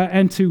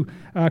and to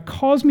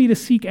cause me to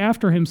seek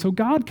after him. So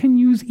God can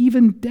use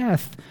even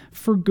death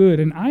for good.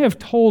 And I have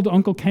told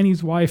Uncle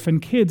Kenny's wife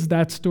and kids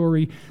that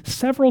story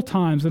several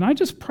times, and I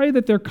just pray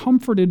that they're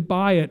comforted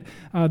by it,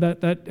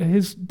 that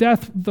his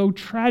death, though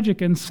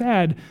tragic and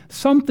sad,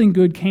 something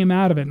good came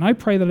out of it. And I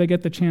pray that I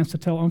get the chance to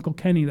tell Uncle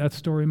Kenny that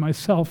story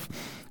myself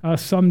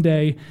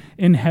someday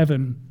in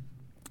heaven.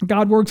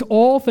 God works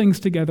all things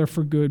together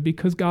for good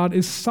because God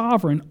is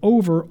sovereign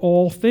over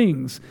all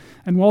things.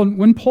 And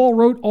when Paul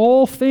wrote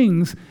all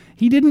things,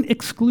 he didn't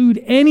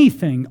exclude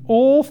anything.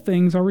 All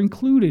things are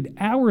included.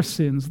 Our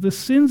sins, the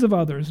sins of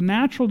others,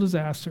 natural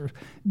disasters,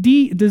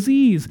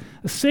 disease,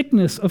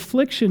 sickness,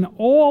 affliction,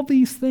 all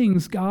these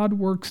things God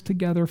works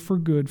together for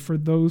good for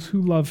those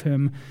who love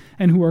him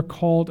and who are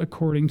called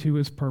according to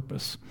his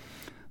purpose.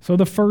 So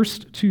the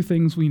first two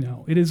things we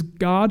know. It is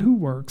God who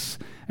works,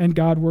 and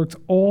God works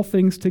all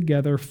things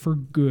together for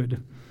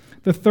good.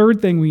 The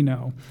third thing we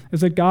know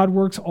is that God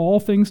works all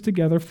things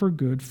together for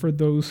good for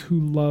those who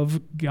love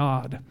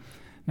God.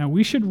 Now,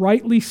 we should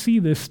rightly see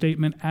this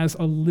statement as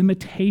a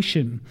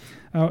limitation.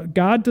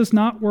 God does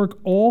not work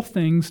all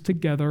things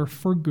together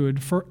for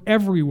good for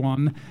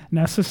everyone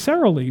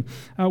necessarily.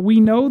 We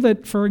know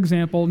that, for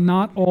example,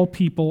 not all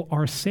people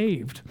are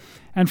saved.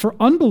 And for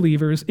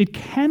unbelievers, it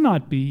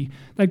cannot be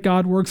that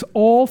God works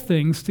all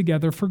things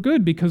together for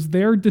good because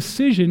their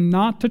decision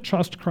not to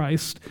trust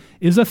Christ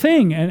is a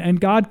thing, and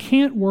God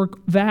can't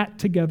work that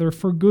together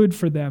for good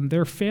for them.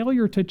 Their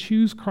failure to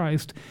choose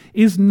Christ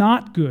is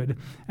not good,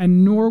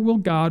 and nor will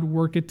God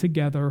work it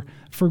together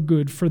for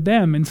good for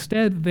them.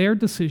 Instead, their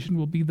decision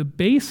will be the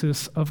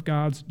basis of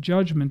God's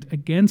judgment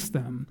against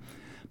them.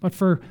 But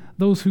for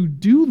those who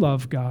do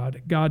love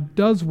God, God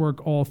does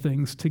work all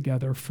things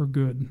together for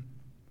good.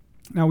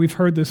 Now, we've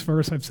heard this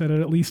verse. I've said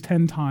it at least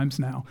 10 times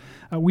now.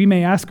 We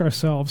may ask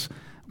ourselves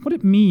what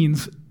it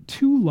means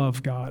to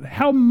love God.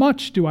 How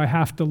much do I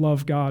have to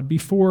love God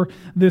before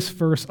this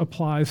verse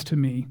applies to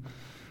me?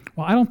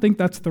 Well, I don't think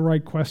that's the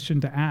right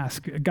question to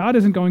ask. God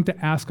isn't going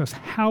to ask us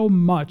how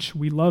much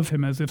we love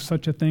him as if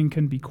such a thing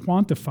can be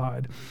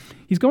quantified.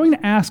 He's going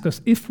to ask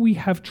us if we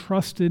have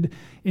trusted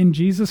in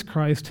Jesus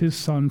Christ, his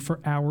Son, for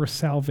our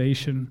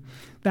salvation.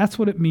 That's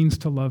what it means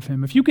to love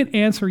him. If you can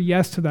answer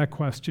yes to that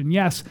question,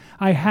 yes,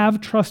 I have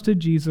trusted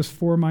Jesus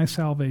for my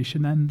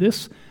salvation, then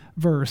this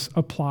verse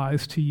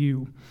applies to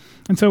you.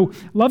 And so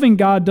loving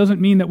God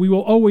doesn't mean that we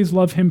will always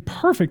love him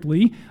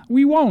perfectly.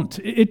 We won't.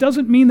 It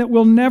doesn't mean that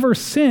we'll never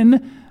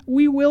sin.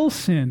 We will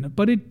sin,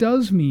 but it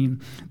does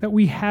mean that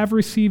we have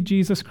received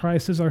Jesus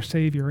Christ as our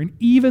Savior. And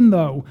even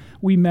though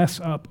we mess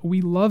up,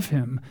 we love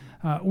him.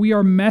 We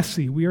are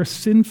messy, we are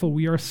sinful,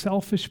 we are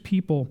selfish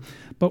people,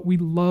 but we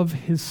love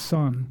his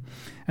Son.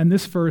 And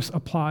this verse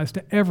applies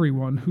to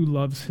everyone who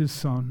loves his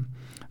Son.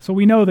 So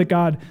we know that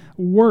God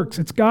works.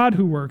 It's God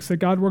who works, that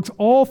God works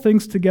all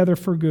things together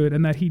for good,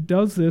 and that he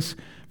does this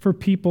for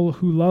people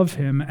who love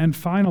him. And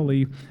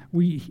finally,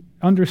 we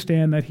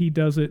understand that he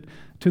does it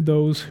to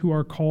those who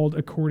are called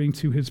according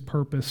to his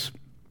purpose.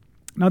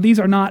 Now, these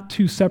are not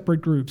two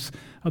separate groups.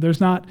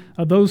 There's not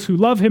those who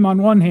love him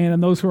on one hand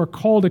and those who are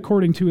called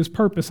according to his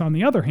purpose on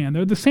the other hand.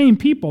 They're the same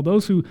people.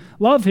 Those who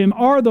love him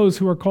are those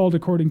who are called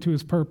according to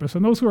his purpose.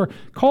 And those who are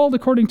called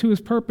according to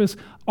his purpose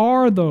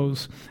are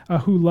those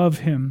who love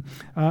him.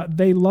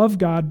 They love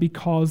God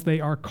because they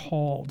are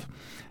called.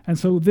 And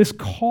so this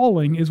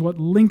calling is what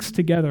links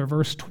together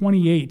verse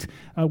 28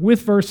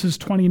 with verses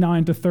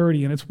 29 to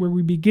 30. And it's where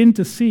we begin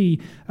to see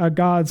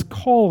God's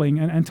calling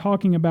and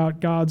talking about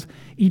God's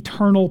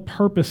eternal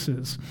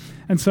purposes.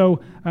 And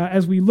so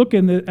as we look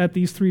at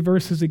these three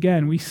verses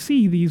again, we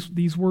see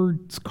these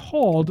words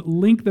called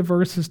link the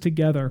verses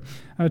together.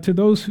 To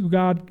those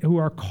who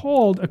are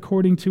called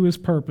according to his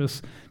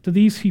purpose, to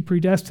these he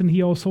predestined,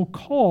 he also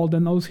called,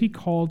 and those he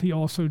called, he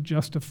also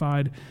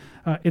justified,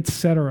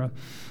 etc.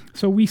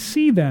 So we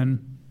see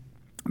then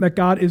that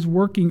God is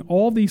working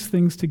all these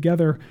things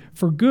together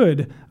for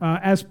good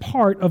as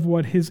part of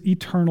what his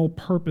eternal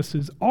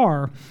purposes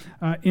are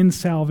in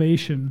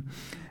salvation.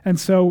 And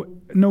so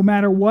no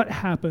matter what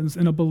happens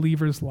in a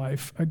believer's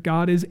life,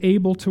 God is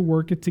able to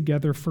work it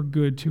together for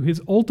good to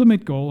his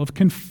ultimate goal of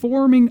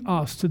conforming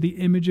us to the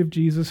image of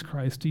Jesus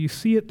Christ. Do you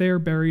see it there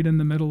buried in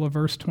the middle of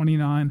verse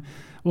 29?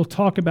 We'll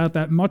talk about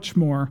that much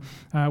more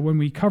when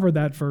we cover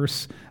that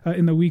verse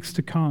in the weeks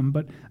to come.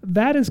 But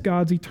that is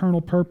God's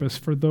eternal purpose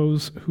for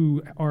those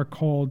who are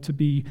called to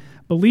be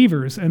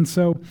believers. And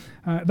so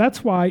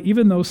that's why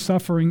even though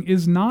suffering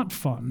is not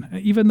fun,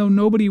 even though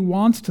nobody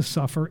wants to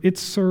suffer, it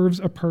serves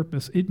a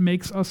purpose. It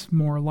makes us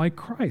more like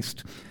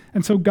Christ.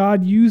 And so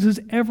God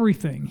uses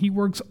everything. He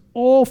works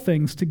all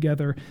things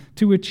together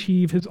to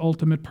achieve his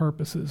ultimate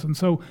purposes. And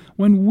so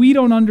when we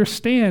don't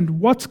understand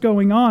what's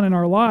going on in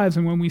our lives,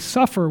 and when we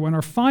suffer, when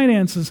our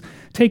finances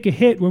take a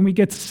hit, when we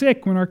get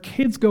sick, when our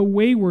kids go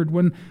wayward,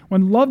 when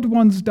loved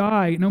ones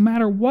die, no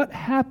matter what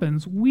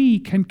happens, we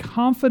can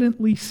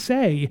confidently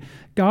say,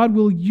 God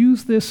will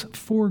use this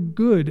for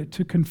good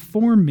to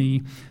conform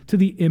me to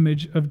the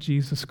image of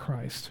Jesus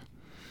Christ.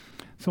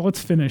 So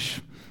let's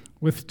finish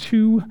with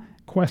two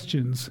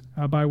questions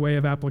by way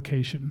of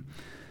application.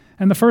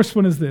 And the first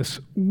one is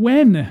this: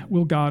 when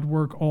will God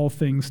work all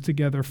things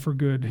together for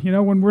good?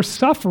 When we're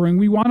suffering,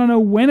 we want to know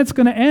when it's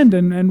going to end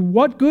and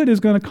what good is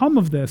going to come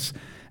of this.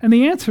 And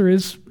the answer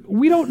is,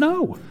 we don't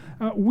know.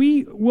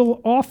 We will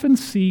often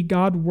see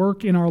God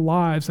work in our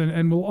lives,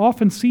 and we'll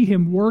often see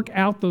him work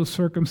out those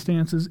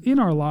circumstances in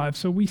our lives.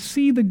 So we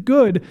see the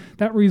good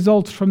that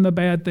results from the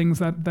bad things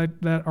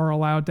that are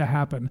allowed to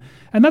happen.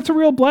 And that's a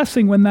real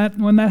blessing when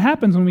that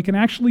happens, when we can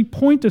actually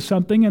point to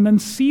something and then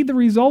see the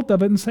result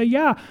of it and say,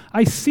 yeah,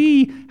 I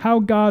see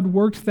how God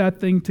worked that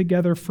thing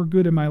together for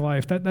good in my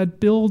life. That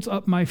builds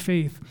up my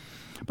faith.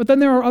 But then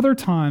there are other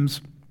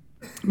times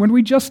when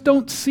we just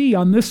don't see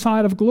on this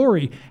side of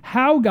glory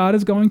how God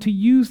is going to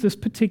use this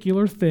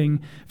particular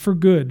thing for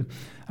good.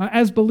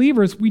 As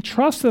believers, we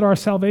trust that our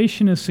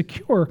salvation is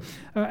secure,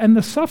 and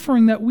the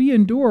suffering that we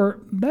endure,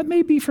 that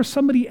may be for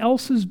somebody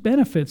else's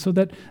benefit, so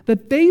that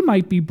they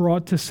might be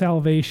brought to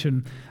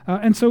salvation.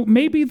 And so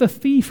maybe the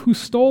thief who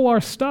stole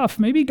our stuff,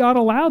 maybe God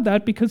allowed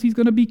that because he's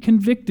going to be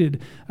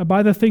convicted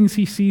by the things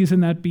he sees in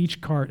that beach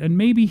cart, and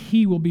maybe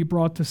he will be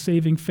brought to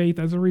saving faith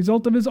as a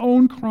result of his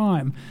own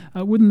crime.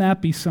 Wouldn't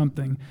that be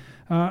something?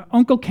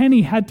 Uncle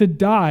Kenny had to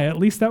die. At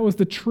least that was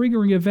the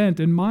triggering event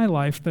in my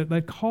life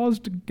that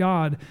caused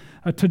God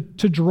to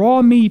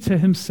draw me to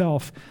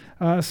himself.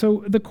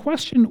 So the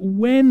question,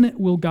 when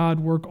will God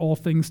work all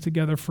things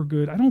together for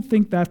good? I don't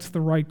think that's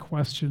the right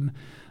question.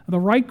 The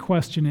right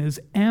question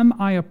is, am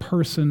I a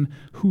person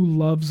who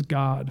loves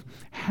God?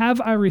 Have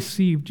I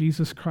received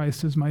Jesus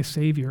Christ as my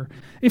Savior?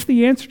 If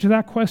the answer to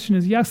that question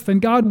is yes, then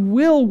God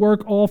will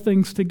work all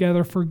things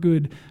together for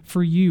good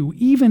for you,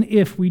 even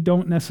if we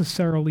don't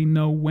necessarily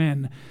know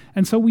when.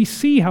 And so we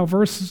see how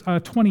verse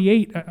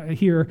 28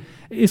 here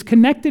is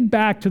connected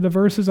back to the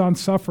verses on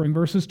suffering,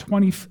 verses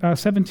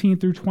 17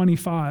 through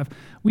 25.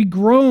 We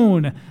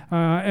groan,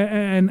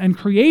 and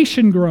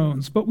creation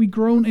groans, but we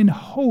groan in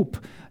hope,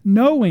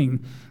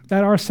 knowing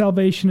that our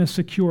salvation is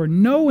secure,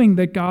 knowing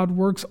that God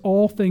works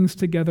all things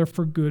together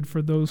for good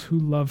for those who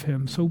love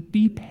him. So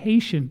be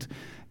patient.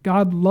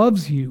 God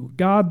loves you.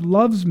 God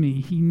loves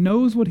me. He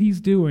knows what he's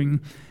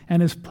doing,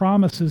 and his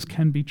promises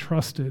can be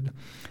trusted.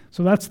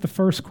 So that's the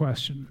first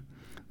question.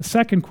 The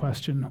second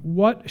question,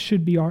 what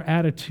should be our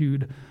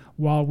attitude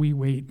while we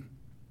wait?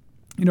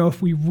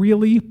 If we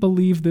really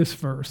believe this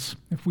verse,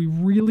 if we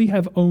really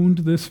have owned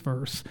this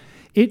verse,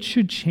 it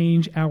should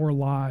change our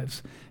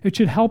lives. It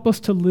should help us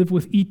to live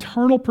with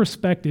eternal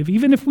perspective,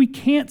 even if we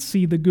can't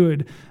see the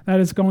good that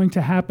is going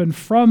to happen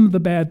from the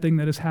bad thing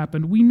that has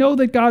happened. We know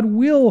that God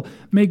will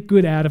make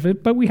good out of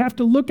it, but we have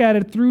to look at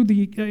it through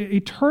the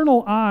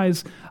eternal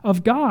eyes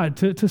of God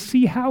to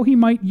see how he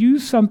might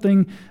use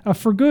something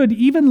for good,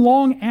 even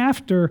long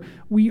after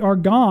we are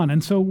gone.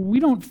 And so we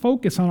don't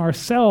focus on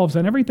ourselves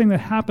and everything that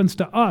happens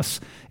to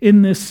us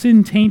in this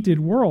sin-tainted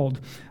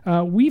world.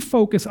 We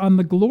focus on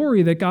the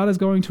glory that God is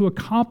going to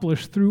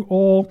accomplish through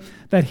all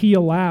that he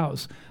allows.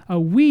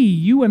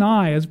 You and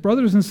I, as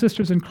brothers and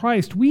sisters in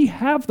Christ, we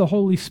have the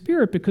Holy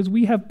Spirit because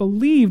we have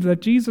believed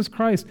that Jesus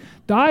Christ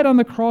died on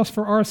the cross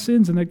for our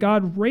sins and that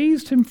God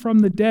raised him from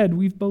the dead.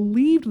 We've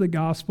believed the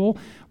gospel.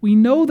 We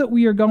know that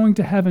we are going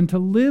to heaven to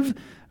live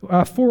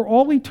for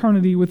all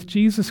eternity with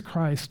Jesus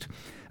Christ.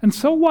 And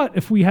so what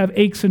if we have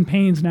aches and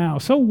pains now?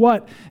 So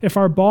what if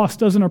our boss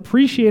doesn't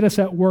appreciate us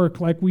at work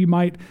like we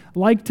might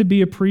like to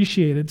be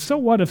appreciated? So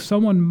what if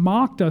someone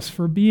mocked us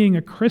for being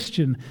a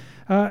Christian?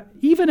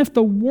 Even if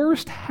the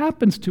worst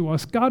happens to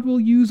us, God will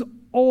use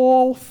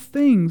all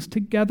things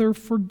together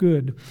for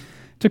good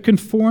to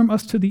conform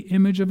us to the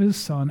image of his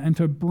Son and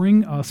to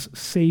bring us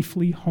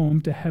safely home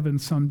to heaven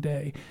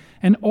someday.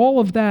 And all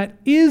of that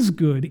is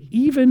good,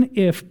 even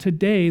if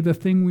today the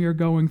thing we are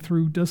going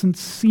through doesn't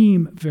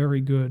seem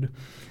very good.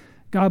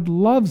 God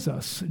loves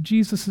us.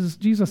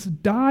 Jesus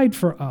died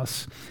for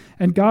us,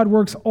 and God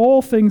works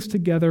all things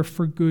together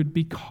for good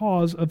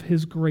because of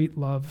his great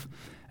love.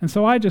 And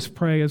so I just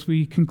pray as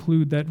we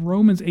conclude that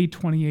Romans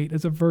 8:28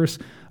 is a verse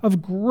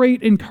of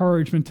great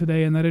encouragement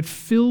today, and that it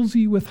fills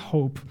you with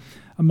hope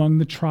among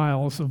the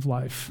trials of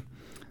life.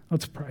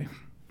 Let's pray.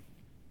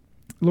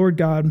 Lord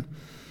God,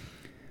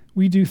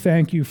 we do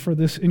thank you for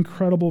this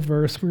incredible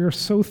verse. We are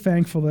so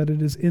thankful that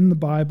it is in the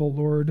Bible,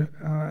 Lord.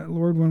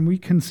 Lord, when we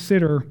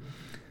consider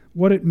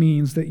what it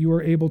means that you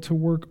are able to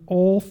work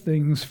all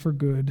things for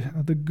good,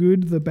 the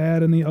good, the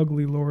bad, and the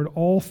ugly, Lord,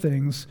 all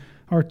things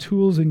are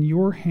tools in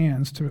your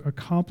hands to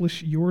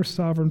accomplish your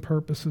sovereign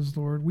purposes,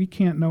 Lord. We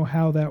can't know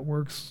how that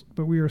works,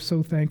 but we are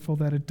so thankful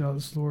that it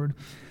does, Lord.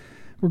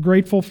 We're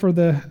grateful for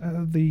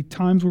the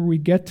times where we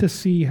get to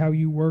see how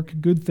you work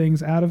good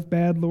things out of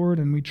bad, Lord,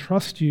 and we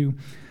trust you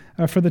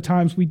for the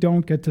times we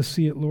don't get to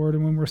see it, Lord.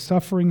 And when we're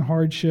suffering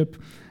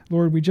hardship,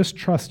 Lord, we just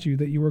trust you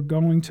that you are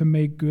going to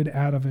make good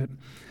out of it.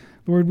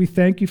 Lord, we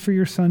thank you for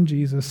your Son,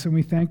 Jesus, and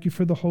we thank you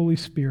for the Holy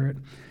Spirit.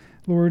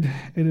 Lord,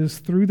 it is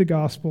through the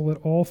gospel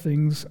that all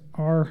things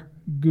are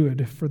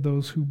good for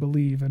those who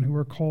believe and who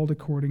are called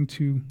according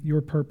to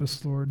your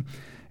purpose, Lord.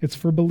 It's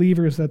for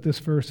believers that this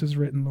verse is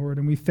written, Lord,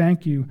 and we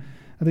thank you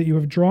that you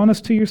have drawn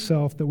us to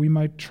yourself, that we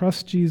might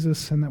trust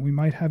Jesus and that we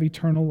might have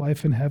eternal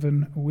life in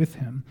heaven with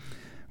him.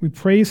 We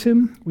praise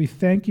him. We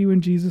thank you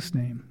in Jesus'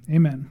 name.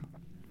 Amen.